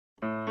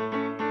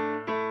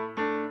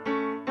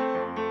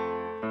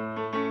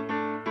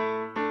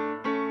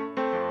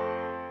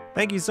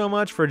Thank you so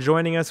much for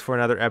joining us for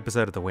another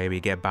episode of The Way We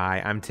Get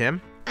By. I'm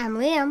Tim. I'm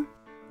Liam.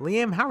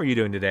 Liam, how are you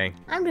doing today?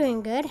 I'm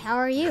doing good. How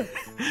are you?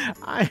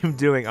 I'm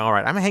doing all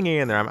right. I'm hanging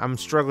in there. I'm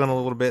struggling a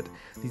little bit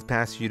these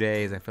past few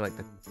days. I feel like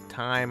the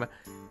time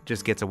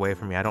just gets away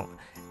from me. At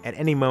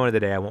any moment of the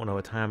day, I won't know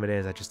what time it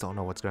is. I just don't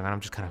know what's going on.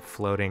 I'm just kind of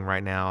floating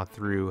right now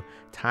through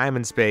time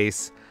and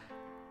space.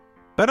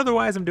 But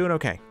otherwise, I'm doing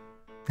okay.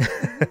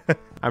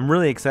 I'm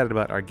really excited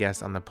about our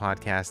guest on the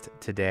podcast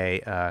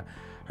today.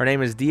 Her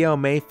name is D.L.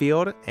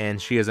 Mayfield,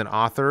 and she is an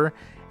author,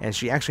 and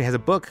she actually has a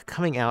book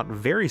coming out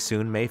very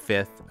soon, May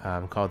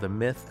 5th, called The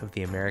Myth of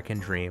the American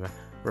Dream,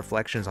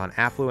 Reflections on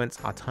Affluence,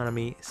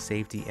 Autonomy,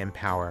 Safety, and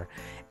Power.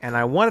 And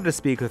I wanted to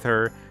speak with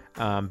her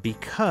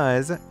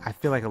because I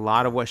feel like a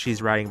lot of what she's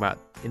writing about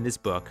in this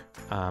book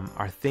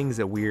are things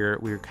that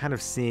we're kind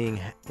of seeing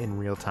in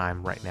real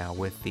time right now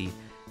with the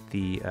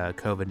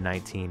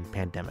COVID-19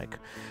 pandemic.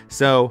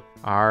 So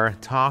our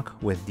talk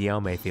with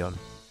D.L. Mayfield.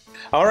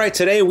 All right,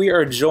 today we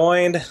are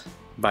joined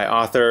by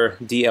author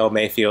D.L.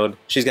 Mayfield.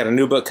 She's got a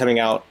new book coming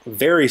out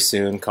very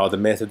soon called The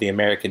Myth of the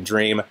American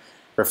Dream,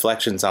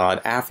 Reflections on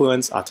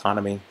Affluence,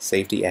 Autonomy,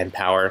 Safety, and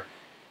Power.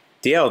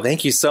 D.L.,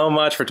 thank you so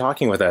much for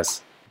talking with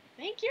us.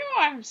 Thank you.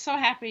 I'm so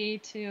happy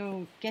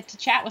to get to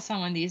chat with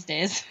someone these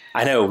days.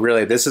 I know,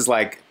 really. This is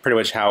like pretty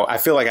much how I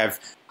feel like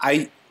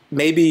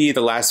maybe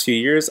the last few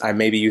years, I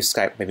maybe used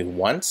Skype maybe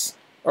once.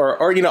 Or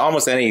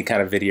almost any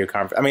kind of video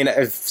conference. I mean,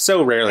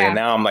 so rarely. Yeah. And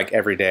now I'm like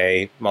every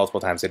day, multiple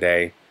times a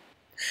day.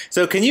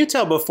 So can you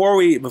tell before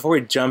we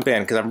jump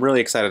in, because I'm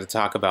really excited to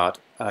talk about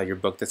your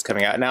book that's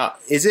coming out. Now,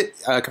 is it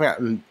coming out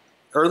in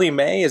early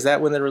May? Is that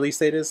when the release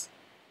date is?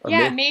 Or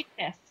May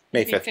 5th.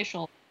 May 5th. The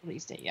official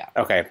release date, yeah.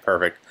 Okay,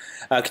 perfect.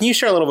 Can you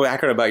share a little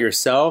background about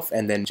yourself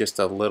and then just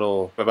a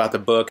little about the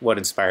book? What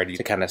inspired you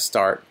to kind of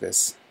start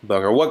this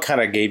book, or what kind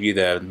of gave you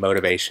the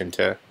motivation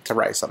to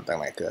write something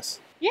like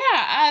this?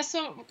 Yeah,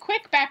 so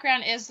quick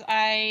background is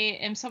I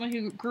am someone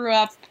who grew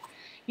up,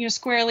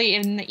 squarely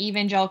in the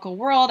evangelical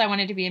world. I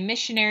wanted to be a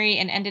missionary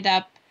and ended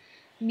up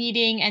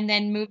meeting and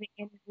then moving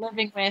and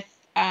living with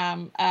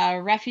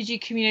a refugee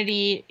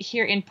community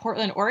here in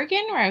Portland,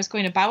 Oregon, where I was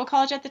going to Bible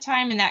college at the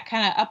time, and that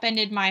kind of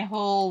upended my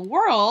whole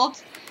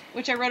world,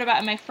 which I wrote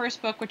about in my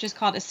first book, which is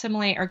called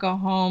Assimilate or Go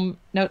Home,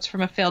 Notes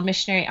from a Failed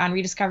Missionary on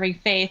Rediscovering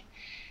Faith.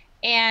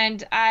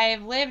 And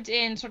I've lived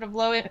in sort of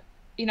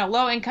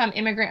low-income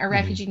immigrant or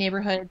refugee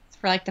neighborhoods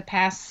for like the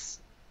past,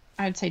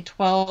 I would say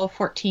 12,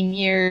 14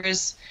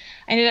 years.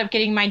 I ended up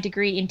getting my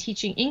degree in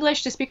teaching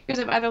English to speakers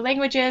of other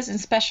languages and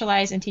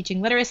specialized in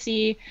teaching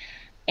literacy.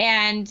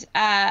 And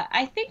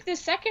I think the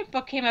second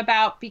book came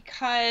about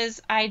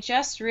because I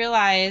just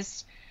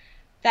realized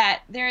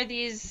that there are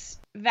these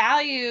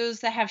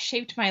values that have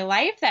shaped my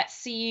life that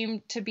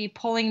seem to be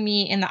pulling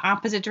me in the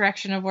opposite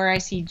direction of where I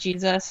see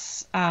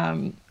Jesus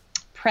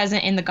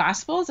present in the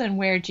Gospels and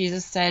where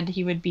Jesus said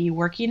he would be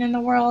working in the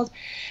world.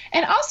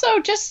 And also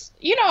just,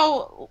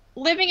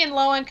 living in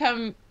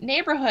low-income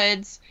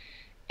neighborhoods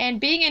and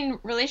being in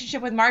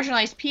relationship with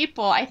marginalized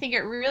people, I think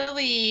it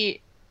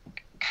really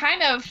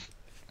kind of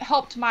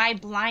helped my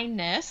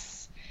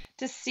blindness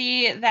to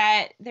see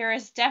that there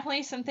is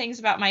definitely some things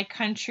about my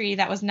country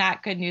that was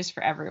not good news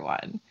for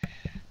everyone.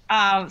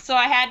 So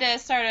I had to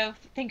sort of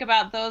think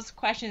about those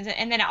questions,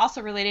 and then it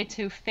also related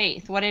to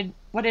faith. What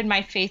did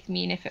my faith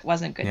mean if it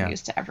wasn't good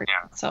news to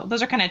everyone? So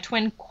those are kind of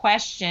twin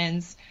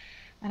questions.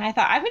 And I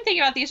thought, I've been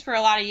thinking about these for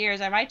a lot of years.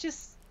 I might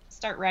just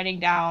start writing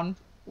down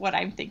what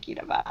I'm thinking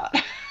about.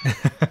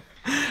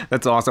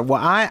 That's awesome.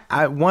 Well,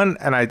 I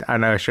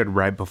know I should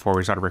right before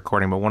we started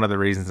recording, but one of the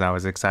reasons I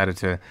was excited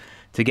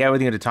to get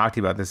with you to talk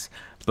to you about this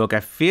book,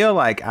 I feel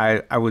like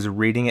I was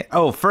reading it.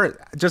 Oh, first,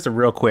 just a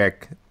real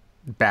quick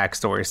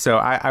backstory. So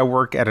I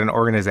work at an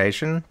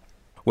organization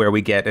where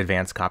we get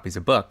advanced copies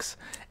of books,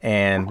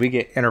 and we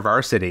get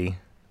InterVarsity,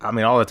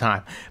 all the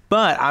time.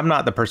 But I'm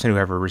not the person who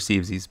ever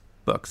receives these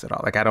books at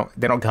all. Like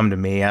they don't come to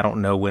me. I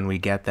don't know when we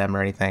get them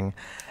or anything.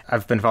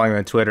 I've been following you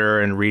on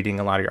Twitter and reading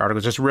a lot of your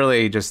articles.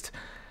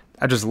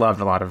 I just loved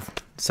a lot of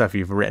stuff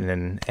you've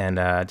written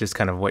and just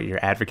kind of what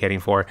you're advocating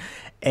for.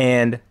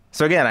 And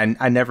so again,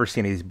 I never see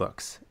any of these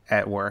books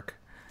at work.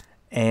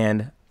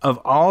 And of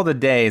all the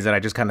days that I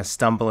just kind of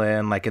stumble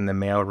in, like in the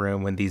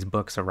mailroom when these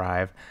books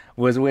arrive,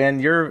 was when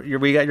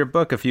we got your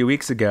book a few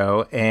weeks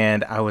ago,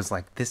 and I was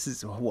like,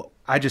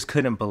 I just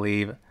couldn't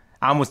believe.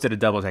 I almost did a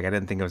double take. I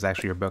didn't think it was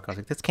actually your book. I was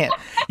like, this can't.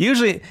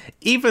 Usually,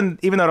 even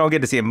though I don't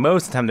get to see it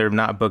most of the time, they're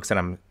not books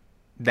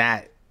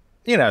that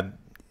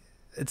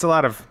it's a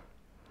lot of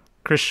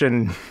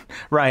Christian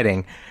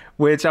writing,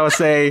 which I would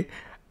say,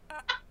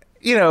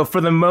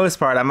 for the most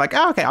part, I'm like,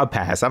 oh, okay, I'll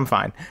pass. I'm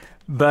fine.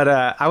 But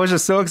I was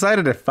just so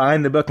excited to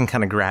find the book and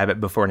kind of grab it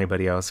before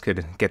anybody else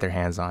could get their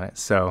hands on it.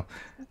 So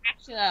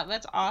actually,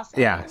 that's awesome.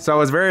 Yeah. So I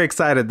was very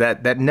excited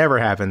that never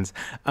happens.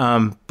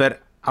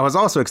 But I was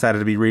also excited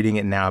to be reading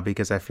it now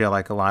because I feel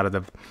like a lot of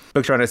the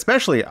books around it,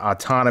 especially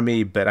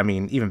Autonomy, but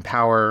even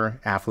Power,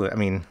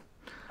 Affluence,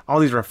 all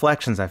these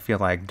reflections, I feel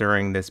like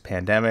during this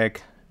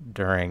pandemic,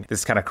 during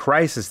this kind of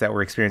crisis that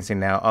we're experiencing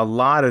now, a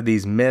lot of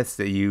these myths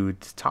that you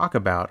talk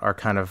about are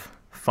kind of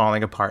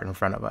falling apart in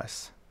front of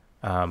us.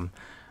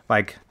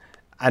 Like,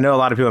 I know a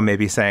lot of people may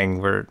be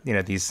saying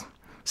these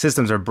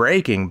systems are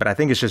breaking, but I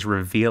think it's just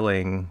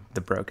revealing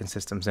the broken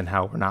systems and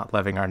how we're not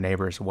loving our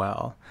neighbors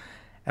well.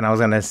 And I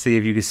was going to see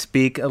if you could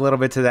speak a little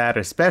bit to that,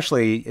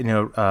 especially,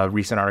 a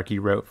recent article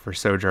you wrote for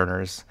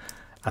Sojourners,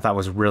 I thought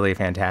was really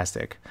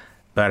fantastic.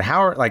 But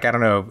I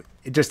don't know,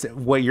 just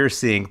what you're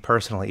seeing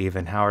personally,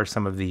 even, how are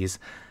some of these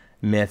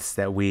myths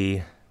that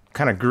we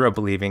kind of grew up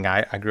believing,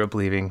 I grew up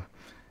believing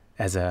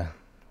as a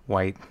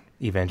white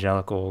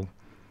evangelical,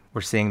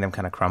 we're seeing them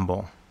kind of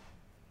crumble?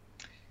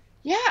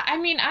 Yeah, I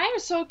mean, I'm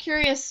so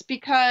curious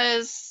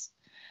because,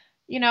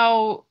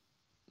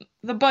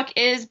 the book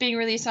is being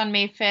released on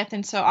May 5th.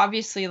 And so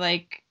obviously,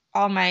 like,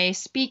 all my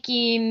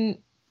speaking,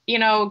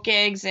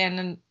 gigs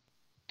and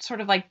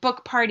sort of like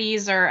book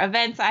parties or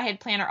events I had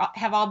planned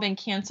have all been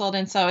canceled.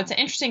 And so it's an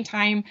interesting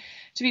time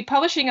to be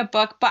publishing a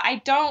book, but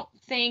I don't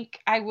think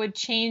I would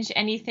change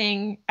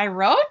anything I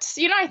wrote.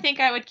 I think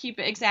I would keep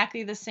it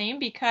exactly the same,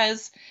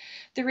 because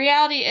the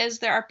reality is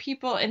there are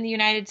people in the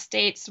United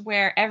States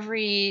where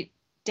every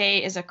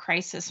day is a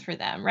crisis for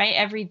them, right?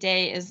 Every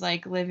day is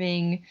like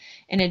living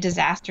in a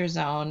disaster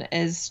zone,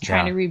 is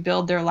trying to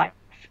rebuild their life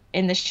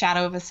in the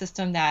shadow of a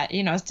system that,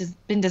 has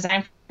been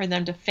designed for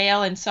them to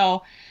fail. And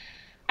so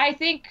I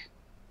think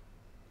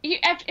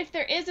if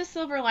there is a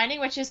silver lining,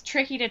 which is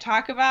tricky to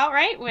talk about,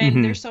 right?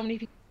 When there's so many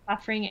people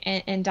suffering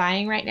and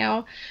dying right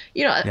now,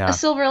 a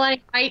silver lining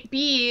might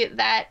be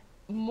that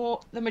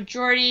the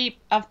majority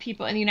of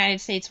people in the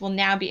United States will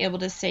now be able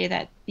to say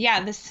that,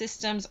 the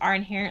systems are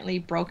inherently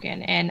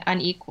broken and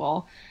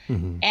unequal,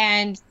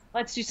 and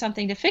let's do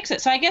something to fix it.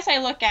 So I guess I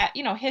look at,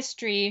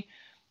 history,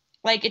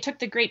 like it took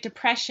the Great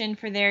Depression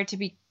for there to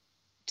be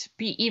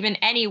even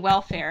any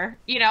welfare,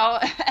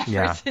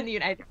 efforts in the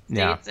United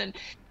States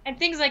and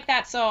things like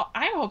that. So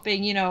I'm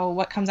hoping,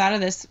 what comes out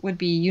of this would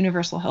be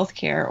universal health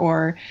care,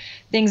 or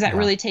things that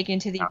really take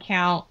into the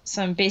account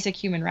some basic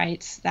human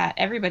rights that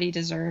everybody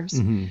deserves.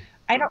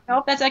 I don't know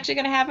if that's actually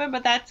going to happen,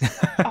 but that's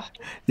a hope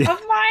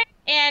of mine.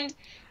 And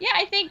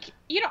I think,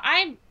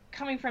 I'm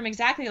coming from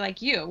exactly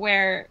like you,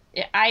 where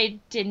I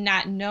did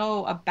not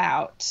know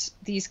about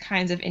these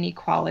kinds of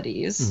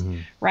inequalities,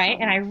 right?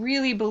 And I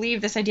really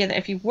believe this idea that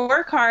if you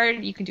work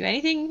hard, you can do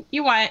anything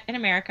you want in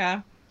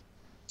America.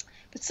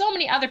 But so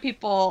many other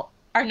people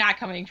are not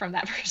coming from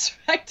that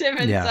perspective.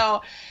 And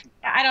so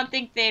I don't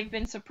think they've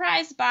been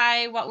surprised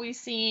by what we've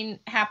seen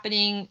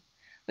happening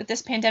with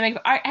this pandemic.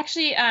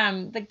 Actually,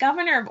 the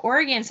governor of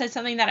Oregon said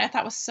something that I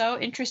thought was so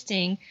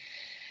interesting.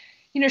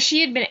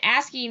 She had been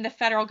asking the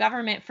federal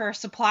government for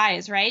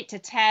supplies, right, to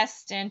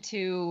test and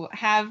to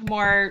have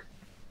more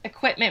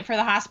equipment for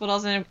the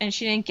hospitals, and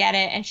she didn't get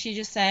it. And she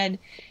just said,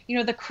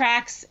 the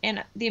cracks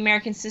in the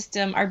American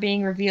system are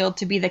being revealed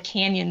to be the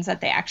canyons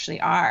that they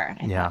actually are.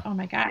 And I thought, oh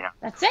my God,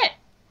 that's it.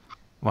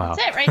 Wow.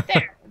 That's it right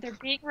there. They're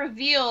being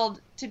revealed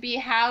to be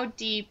how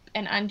deep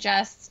and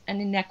unjust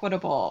and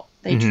inequitable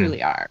they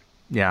truly are.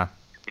 Yeah.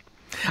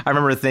 I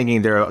remember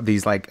thinking there are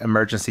these like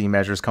emergency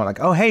measures coming,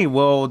 like, oh, hey,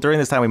 well, during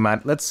this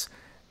time let's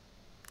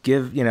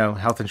give,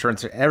 health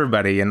insurance to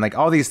everybody. And like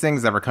all these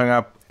things that were coming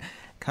up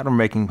kind of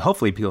making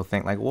hopefully people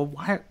think like, well,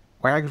 why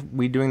are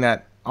we doing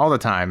that all the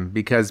time?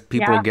 Because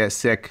people get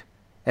sick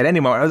at any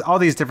moment, all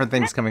these different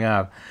things coming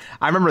up.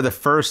 I remember the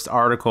first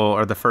article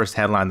or the first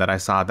headline that I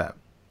saw that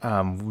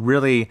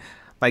really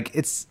like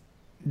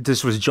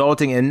this was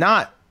jolting, and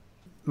not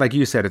like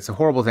you said, it's a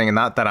horrible thing. And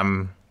not that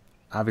I'm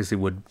obviously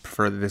would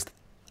prefer this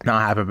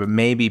not happen, but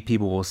maybe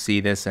people will see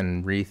this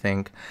and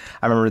rethink.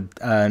 I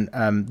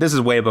remember this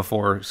is way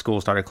before school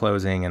started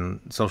closing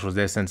and social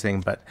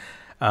distancing, but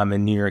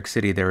in New York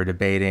City, they were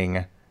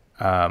debating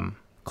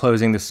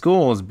closing the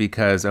schools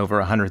because over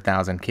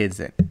 100,000 kids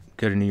that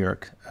go to New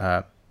York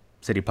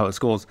City public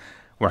schools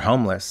were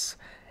homeless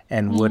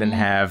and wouldn't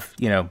have,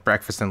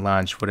 breakfast and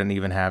lunch, wouldn't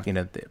even have,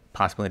 the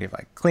possibility of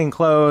like clean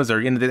clothes,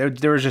 or,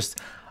 there was just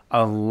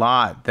a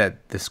lot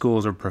that the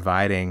schools were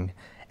providing.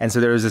 And so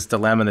there was this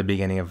dilemma in the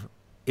beginning of,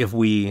 if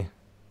we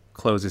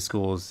close the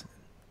schools,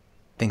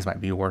 things might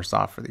be worse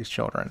off for these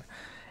children.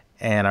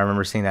 And I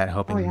remember seeing that,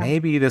 hoping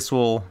maybe this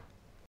will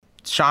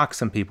shock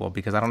some people,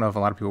 because I don't know if a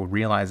lot of people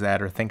realize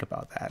that or think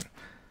about that.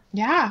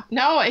 Yeah,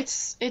 no,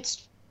 it's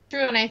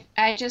true. And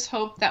I just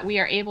hope that we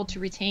are able to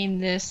retain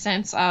this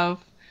sense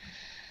of,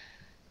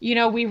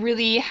 we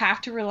really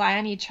have to rely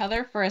on each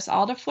other for us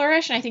all to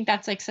flourish. And I think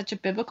that's like such a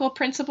biblical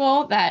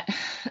principle that,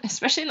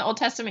 especially in the Old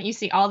Testament, you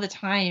see all the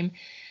time,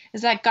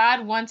 is that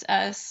God wants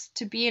us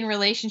to be in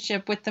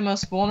relationship with the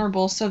most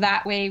vulnerable, so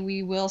that way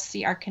we will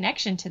see our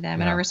connection to them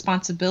and our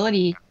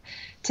responsibility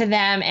to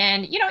them.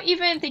 And,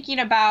 even thinking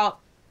about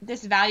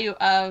this value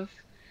of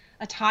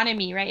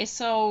autonomy, right, is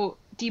so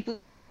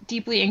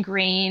deeply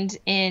ingrained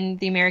in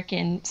the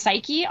American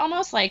psyche,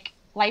 almost like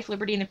life,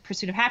 liberty, and the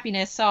pursuit of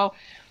happiness. So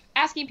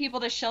asking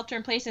people to shelter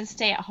in place and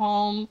stay at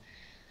home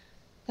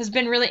has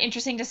been really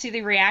interesting to see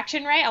the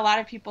reaction, right? A lot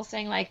of people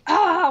saying like,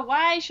 oh,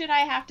 why should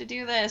I have to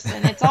do this?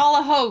 And it's all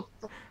a hoax,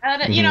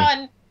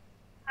 and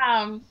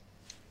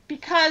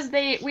because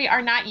we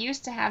are not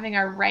used to having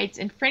our rights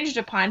infringed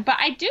upon. But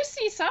I do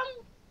see some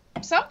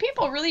some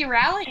people really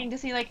rallying to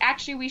see like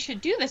actually we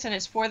should do this and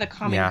it's for the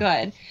common Yeah.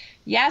 good.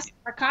 Yes,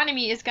 our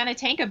economy is going to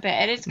tank a bit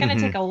and it's going to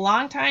take Mm-hmm. a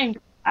long time to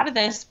get out of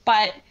this,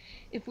 but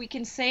if we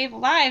can save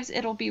lives,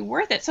 it'll be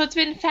worth it. So it's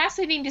been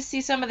fascinating to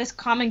see some of this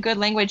common good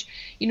language,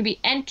 be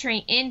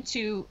entering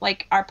into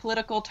like our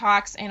political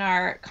talks and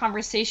our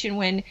conversation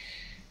when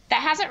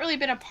that hasn't really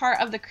been a part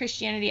of the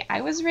Christianity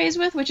I was raised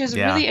with, which is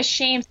Yeah. really a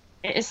shame.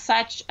 It is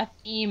such a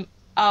theme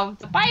of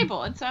the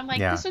Bible. And so I'm like,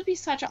 Yeah. this would be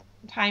such a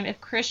awesome time if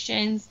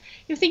Christians,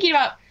 thinking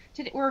about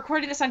today, we're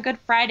recording this on Good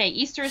Friday,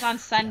 Easter is on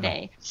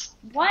Sunday.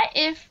 What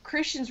if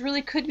Christians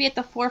really could be at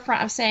the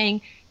forefront of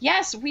saying,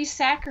 yes, we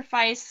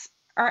sacrifice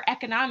our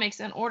economics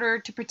in order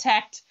to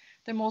protect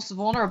the most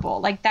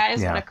vulnerable? Like that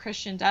is what Yeah. a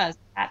Christian does.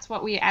 That's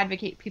what we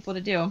advocate people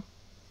to do. Yeah.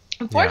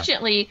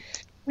 Unfortunately,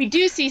 we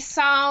do see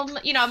some,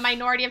 a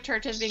minority of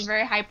churches being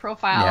very high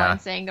profile Yeah.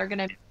 and saying they're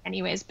going to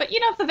anyways. But,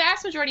 the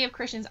vast majority of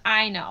Christians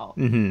I know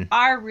Mm-hmm.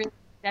 are really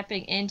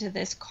stepping into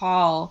this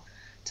call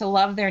to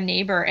love their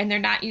neighbor. And they're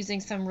not using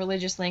some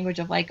religious language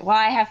of like, well,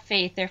 I have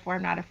faith, therefore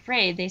I'm not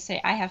afraid. They say,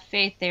 I have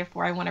faith,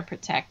 therefore I want to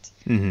protect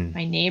Mm-hmm.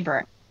 my neighbor.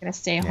 I'm going to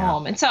stay Yeah.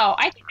 home. And so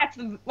I think that's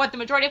what the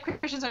majority of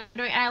Christians are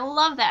doing. And I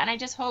love that. And I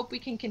just hope we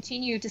can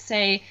continue to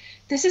say,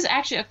 this is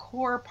actually a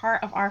core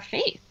part of our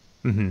faith,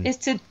 Mm-hmm. is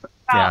to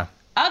Yeah.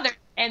 others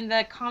and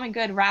the common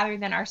good rather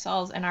than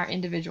ourselves and our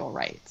individual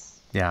rights.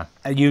 Yeah.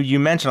 You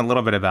mentioned a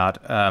little bit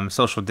about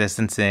social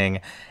distancing,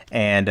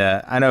 and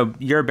I know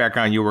your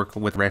background, you work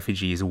with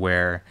refugees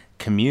where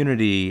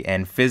community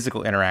and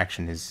physical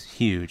interaction is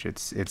huge.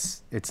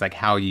 It's like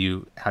how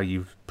you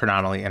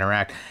predominantly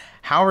interact.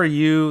 How are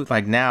you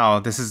like now?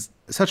 This is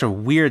such a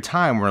weird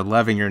time where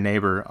loving your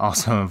neighbor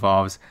also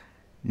involves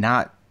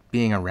not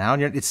being around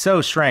you. It's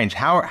so strange.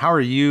 How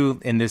are you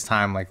in this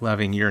time like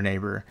loving your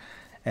neighbor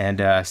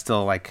and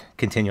still like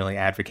continually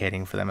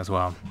advocating for them as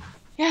well?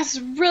 Yeah, it's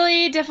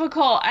really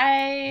difficult.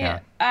 Yeah.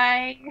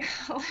 I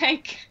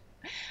like,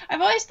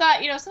 I've always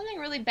thought, something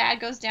really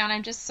bad goes down,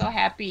 I'm just so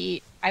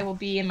happy I will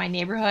be in my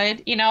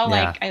neighborhood,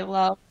 like I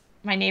love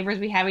my neighbors,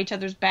 we have each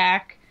other's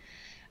back.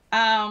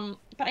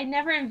 But I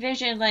never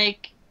envisioned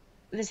like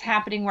this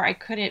happening where I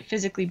couldn't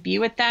physically be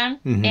with them.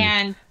 Mm-hmm.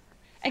 And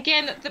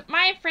again,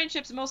 my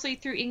friendships mostly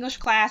through English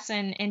class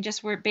and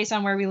just based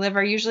on where we live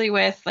are usually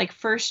with like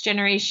first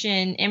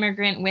generation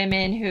immigrant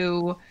women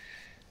who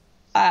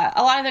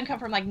a lot of them come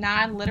from like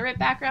non-literate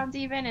backgrounds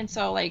even, and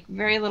so like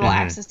very little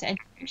Mm-hmm. access to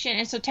education,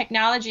 and so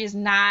technology is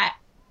not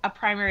a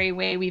primary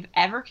way we've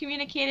ever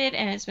communicated,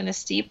 and it's been a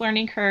steep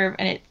learning curve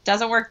and it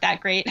doesn't work that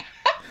great.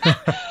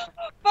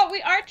 But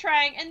we are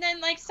trying. And then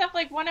like stuff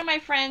like one of my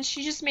friends,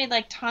 she just made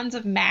like tons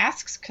of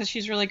masks because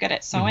she's really good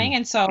at sewing. Mm-hmm.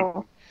 And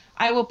so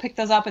I will pick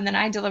those up and then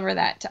I deliver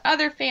that to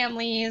other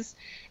families.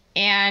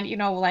 And,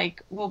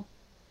 like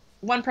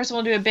one person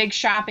will do a big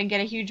shop and get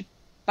a huge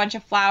bunch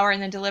of flour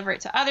and then deliver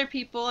it to other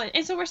people.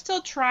 And so we're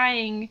still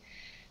trying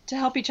to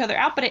help each other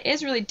out, but it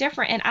is really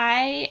different. And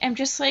I am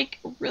just like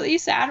really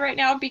sad right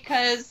now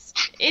because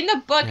in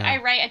the book, Yeah.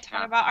 I write a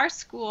ton about our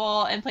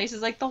school and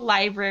places like the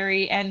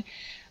library, and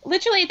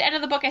literally at the end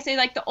of the book, I say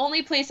like the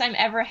only place I'm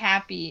ever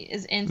happy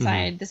is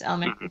inside this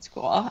elementary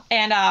school.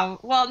 And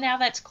well, now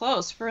that's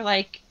closed for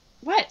like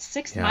what,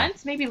 6 Yeah.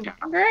 months, maybe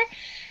longer.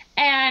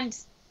 And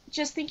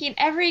just thinking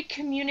every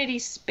community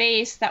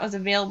space that was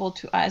available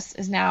to us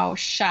is now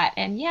shut.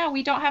 And yeah,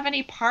 we don't have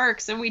any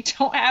parks and we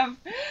don't have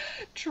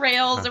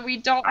trails and we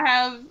don't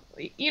have,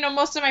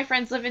 most of my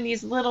friends live in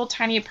these little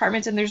tiny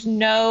apartments and there's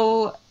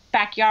no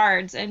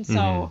backyards. And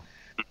so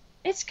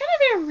it's going to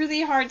be a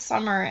really hard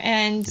summer.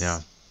 And Yeah.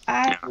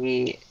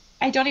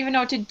 I don't even know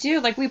what to do.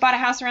 Like we bought a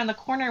house around the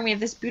corner and we have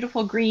this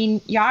beautiful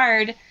green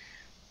yard.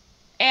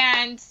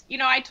 And,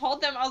 I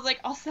told them, I was like,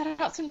 I'll set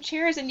out some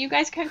chairs and you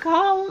guys can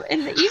come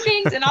in the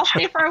evenings and I'll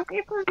stay for a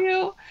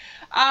pay-per-view.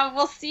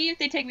 We'll see if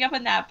they take me up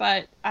on that,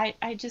 but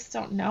I just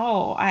don't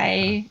know.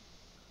 I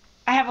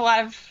have a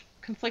lot of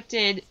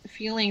conflicted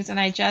feelings and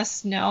I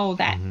just know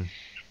that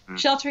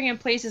sheltering in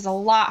place is a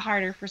lot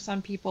harder for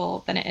some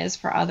people than it is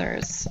for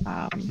others.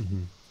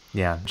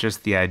 Yeah,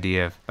 just the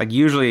idea of like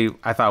usually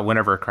I thought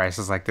whenever a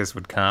crisis like this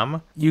would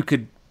come, you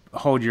could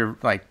hold your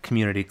like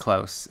community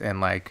close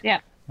and like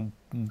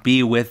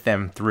be with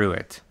them through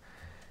it.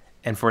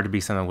 And for it to be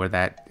something where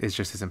that is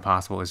just as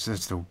impossible, it's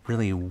just a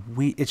really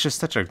it's just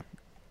such a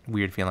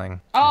weird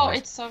feeling. Oh,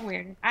 it's so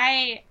weird.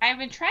 I've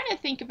been trying to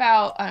think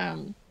about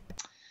some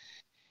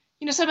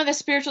of the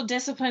spiritual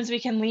disciplines we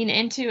can lean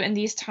into in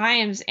these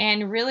times,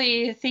 and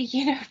really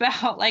thinking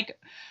about like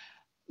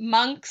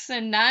monks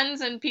and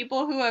nuns and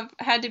people who have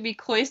had to be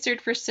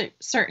cloistered for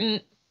certain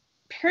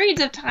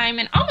periods of time,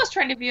 and almost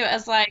trying to view it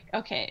as like,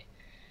 okay,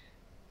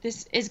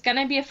 this is going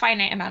to be a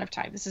finite amount of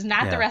time. This is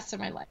not the rest of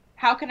my life.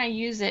 How can I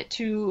use it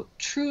to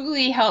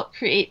truly help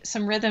create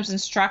some rhythms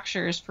and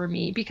structures for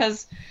me?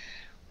 Because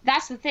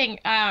that's the thing.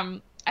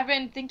 I've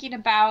been thinking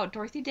about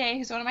Dorothy Day,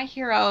 who's one of my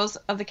heroes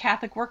of the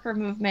Catholic worker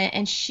movement.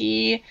 And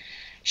she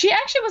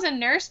actually was a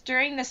nurse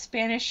during the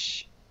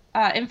Spanish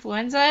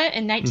influenza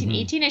in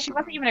 1918. And she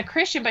wasn't even a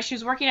Christian, but she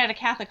was working at a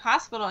Catholic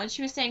hospital. And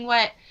she was saying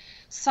what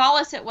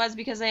solace it was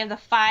because they have the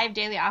 5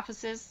 daily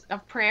offices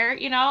of prayer,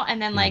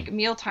 and then like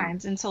meal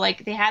times. And so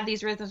like they had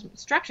these rhythm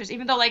structures,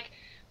 even though like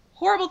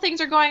horrible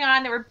things are going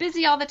on, they were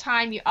busy all the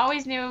time. You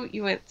always knew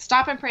you would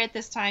stop and pray at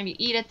this time, you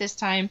eat at this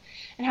time,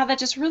 and how that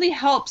just really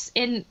helps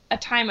in a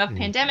time of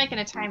pandemic and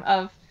a time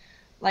of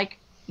like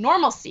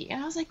normalcy.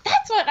 And I was like,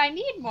 that's what I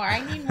need more. I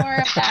need more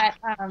of that,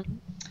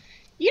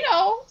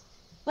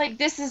 like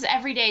this is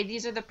every day.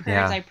 These are the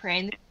prayers I pray.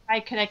 And I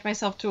connect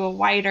myself to a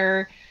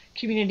wider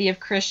community of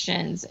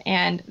Christians.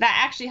 And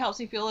that actually helps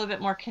me feel a little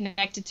bit more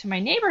connected to my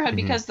neighborhood,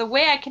 because the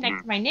way I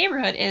connect to my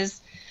neighborhood is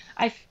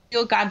I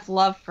feel God's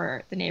love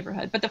for the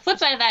neighborhood. But the flip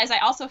side of that is I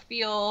also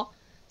feel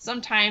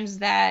sometimes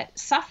that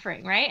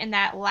suffering, right? And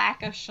that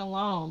lack of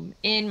shalom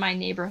in my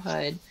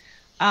neighborhood.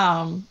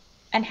 And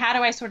how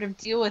do I sort of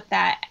deal with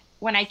that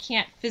when I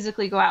can't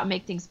physically go out and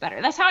make things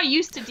better? That's how I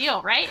used to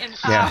deal, right? And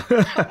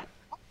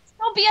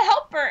I'll be a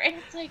helper. And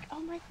it's like, oh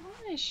my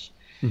gosh,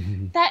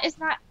 that is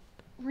not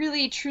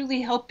really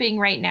truly helping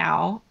right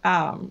now.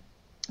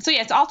 So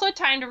yeah, it's also a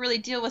time to really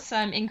deal with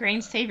some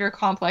ingrained savior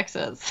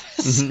complexes.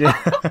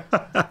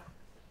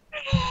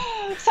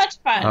 Such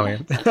fun. Oh,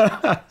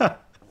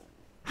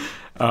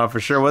 yeah. For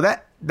sure. Well,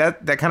 that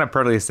kind of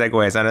perfectly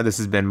segues. I know this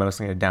has been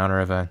mostly a downer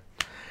of a,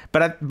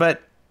 but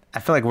I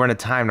feel like we're in a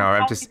time now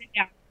where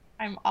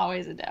I'm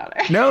always a downer.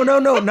 No,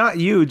 not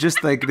you.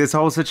 Just like this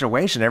whole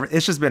situation.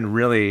 It's just been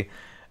really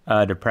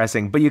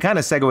depressing. But you kind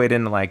of segued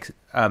into like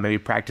maybe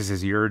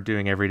practices you're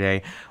doing every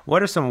day.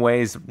 What are some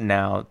ways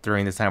now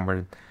during this time where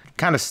you're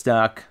kind of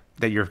stuck,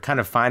 that you're kind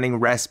of finding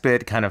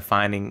respite, kind of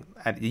finding,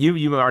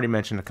 you already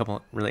mentioned a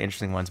couple really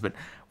interesting ones, but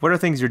what are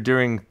things you're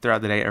doing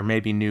throughout the day, or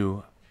maybe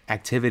new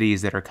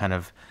activities that are kind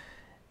of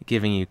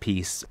giving you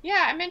peace?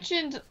 Yeah, I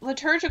mentioned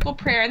liturgical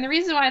prayer. And the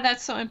reason why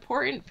that's so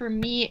important for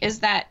me is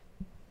that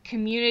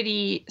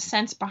community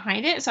sense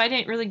behind it. So I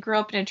didn't really grow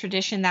up in a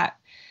tradition that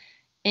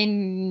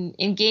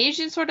engaged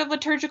in sort of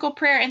liturgical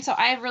prayer. And so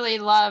I really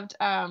loved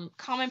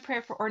Common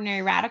Prayer for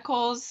Ordinary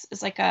Radicals.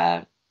 It's like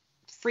a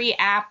free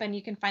app and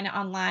you can find it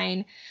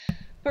online.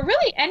 But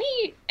really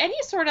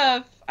any sort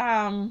of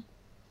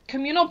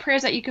communal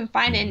prayers that you can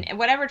find in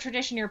whatever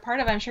tradition you're part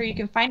of, I'm sure you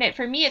can find it.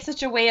 For me, it's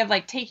such a way of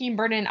like taking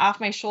burden off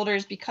my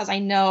shoulders because I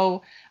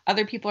know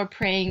other people are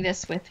praying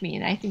this with me.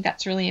 And I think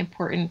that's really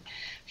important.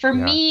 For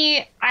me,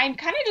 I'm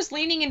kind of just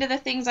leaning into the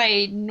things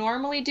I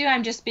normally do.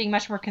 I'm just being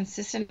much more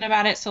consistent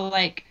about it. So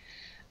like,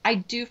 I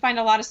do find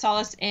a lot of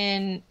solace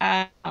in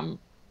at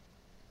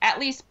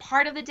least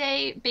part of the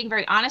day being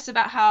very honest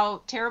about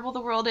how terrible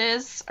the world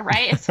is,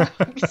 right? So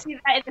we see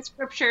that in the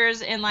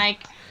scriptures, in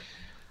like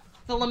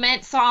the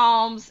lament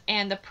psalms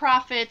and the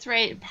prophets,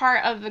 right?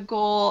 Part of the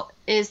goal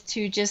is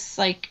to just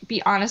like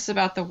be honest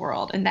about the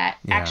world, and that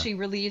actually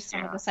relieves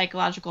some of the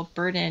psychological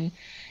burden.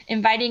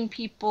 Inviting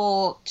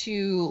people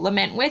to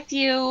lament with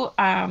you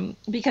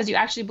because you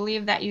actually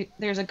believe that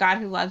there's a God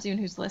who loves you and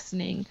who's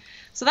listening.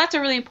 So that's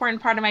a really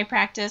important part of my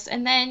practice.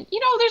 And then,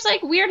 there's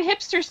like weird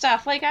hipster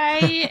stuff. Like I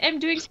am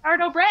doing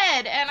sourdough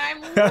bread and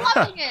I'm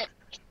loving it.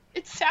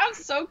 It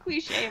sounds so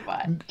cliche,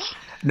 but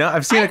no,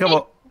 I've seen a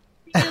couple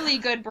really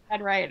good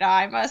bread right now,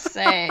 I must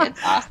say.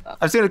 It's awesome.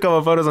 I've seen a couple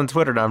of photos on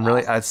Twitter and I'm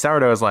really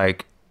sourdough is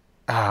like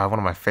one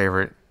of my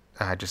favorite.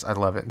 I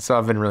love it. So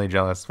I've been really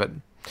jealous, but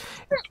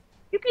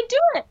you can do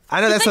it. I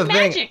know it's that's like the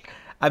magic.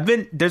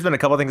 thing. There's been a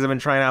couple of things I've been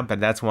trying out,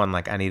 but that's one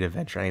like I need to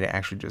venture. I need to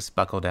actually just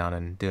buckle down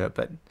and do it.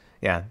 But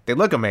yeah, they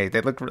look amazing.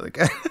 They look really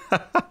good.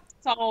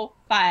 So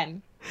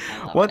fun.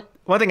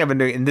 One thing I've been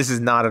doing, and this is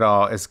not at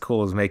all as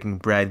cool as making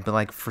bread, but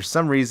like for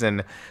some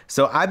reason,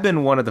 so I've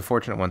been one of the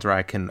fortunate ones where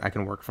I can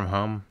work from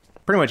home.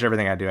 Pretty much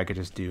everything I do, I could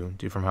just do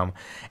from home.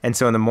 And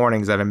so in the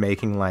mornings, I've been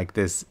making like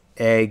this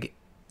egg,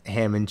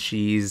 ham and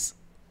cheese,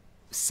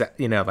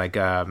 like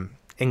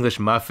English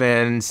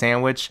muffin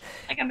sandwich.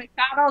 Like a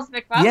McDonald's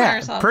McMuffin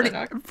or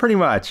something. Pretty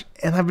much.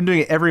 And I've been doing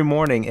it every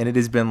morning, and it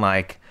has been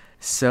like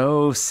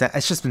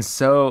it's just been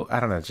so, I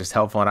don't know, just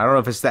helpful. And I don't know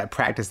if it's that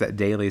practice, that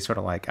daily sort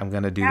of like, I'm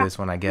going to do this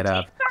when I get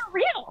up. It's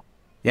real.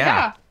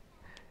 Yeah.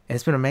 And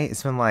it's been amazing.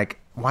 It's been like,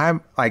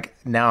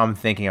 now I'm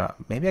thinking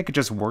about maybe I could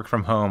just work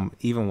from home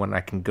even when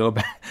I can go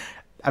back.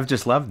 I've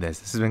just loved this.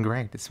 This has been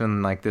great. It's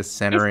been like this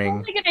centering.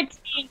 It's really going to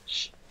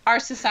change our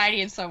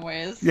society in some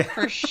ways,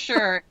 for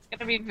sure. It's going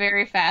to be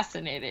very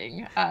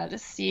fascinating to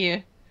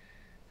see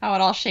how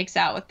it all shakes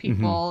out with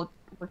people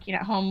working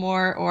at home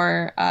more,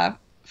 or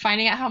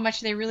finding out how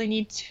much they really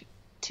need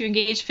to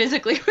engage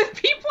physically with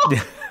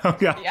people.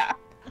 Yeah.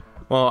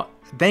 Well,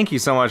 thank you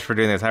so much for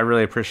doing this. I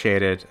really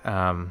appreciate it. This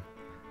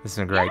has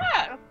been great.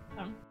 Yeah.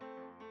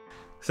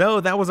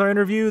 So that was our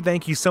interview.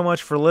 Thank you so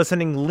much for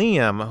listening.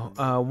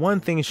 Liam, one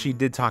thing she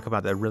did talk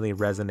about that really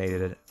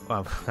resonated.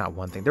 Well, not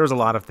one thing. There was a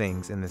lot of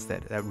things in this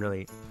that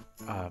really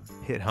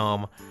hit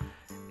home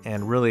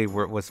and really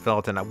was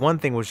felt. And one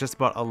thing was just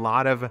about a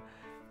lot of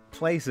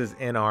places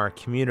in our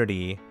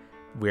community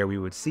where we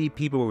would see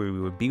people, where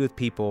we would be with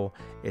people,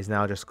 is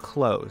now just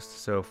closed.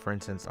 So, for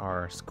instance,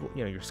 our school,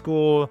 your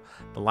school,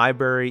 the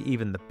library,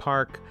 even the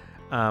park.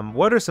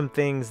 What are some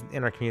things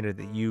in our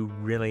community that you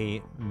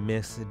really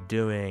miss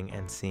doing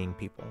and seeing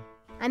people?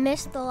 I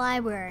miss the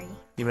library.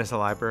 You miss the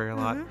library a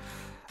lot? Mhm.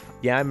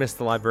 Yeah, I miss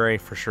the library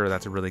for sure.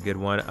 That's a really good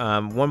one.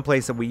 One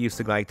place that we used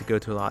to like to go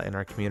to a lot in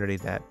our community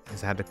that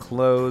has had to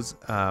close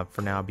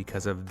for now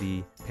because of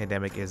the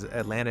pandemic is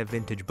Atlanta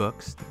Vintage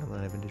Books.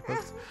 Atlanta Vintage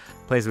Books.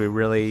 Place we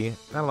really,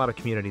 not a lot of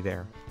community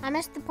there. I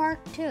miss the park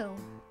too.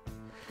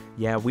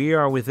 Yeah, we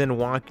are within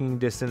walking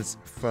distance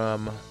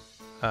from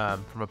a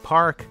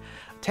park.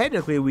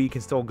 Technically, we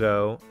can still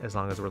go as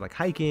long as we're like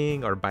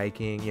hiking or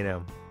biking, you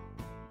know.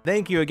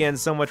 Thank you again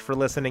so much for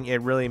listening.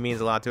 It really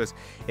means a lot to us.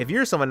 If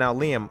you're someone now,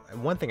 Liam,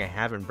 one thing I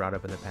haven't brought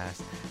up in the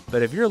past,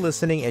 but if you're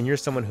listening and you're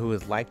someone who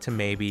would like to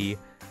maybe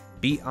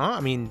be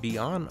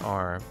on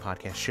our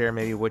podcast, share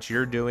maybe what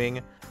you're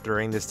doing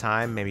during this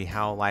time, maybe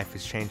how life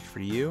has changed for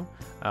you.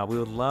 We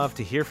would love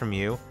to hear from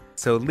you.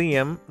 So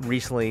Liam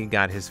recently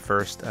got his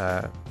first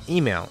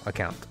email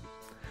account.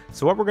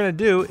 So what we're going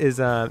to do is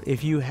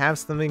if you have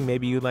something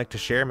maybe you'd like to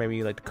share, maybe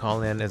you'd like to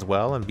call in as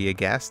well and be a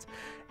guest,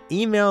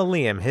 email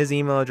Liam. His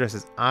email address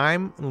is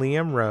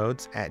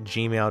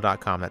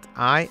imliamrhodes@gmail.com. That's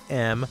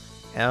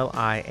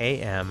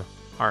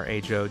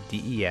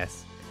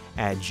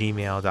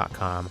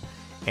imliamrhodes@gmail.com.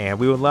 And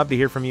we would love to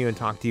hear from you and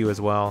talk to you as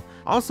well.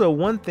 Also,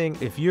 one thing,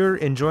 if you're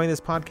enjoying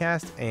this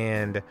podcast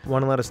and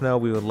want to let us know,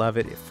 we would love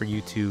it for you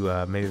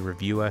to maybe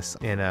review us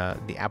in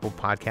the Apple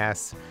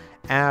Podcasts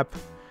app.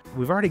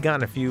 We've already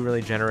gotten a few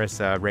really generous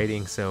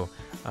ratings, so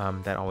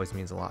that always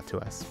means a lot to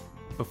us.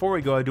 Before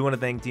we go, I do want to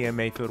thank Dia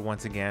Mayfield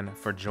once again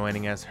for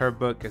joining us. Her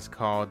book is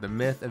called The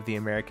Myth of the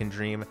American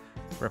Dream,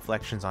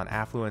 Reflections on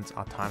Affluence,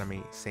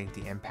 Autonomy,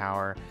 Safety, and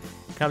Power.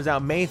 It comes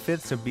out May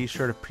 5th, so be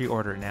sure to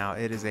pre-order it now.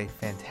 It is a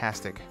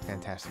fantastic,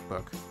 fantastic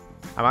book.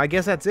 I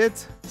guess that's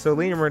it. So,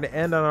 Liam, we're going to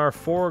end on our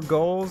 4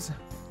 goals.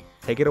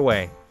 Take it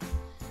away.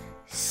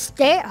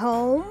 Stay at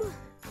home.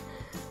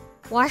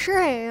 Wash your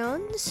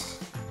hands.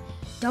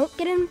 Don't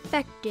get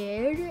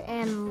infected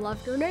and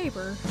love your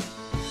neighbor.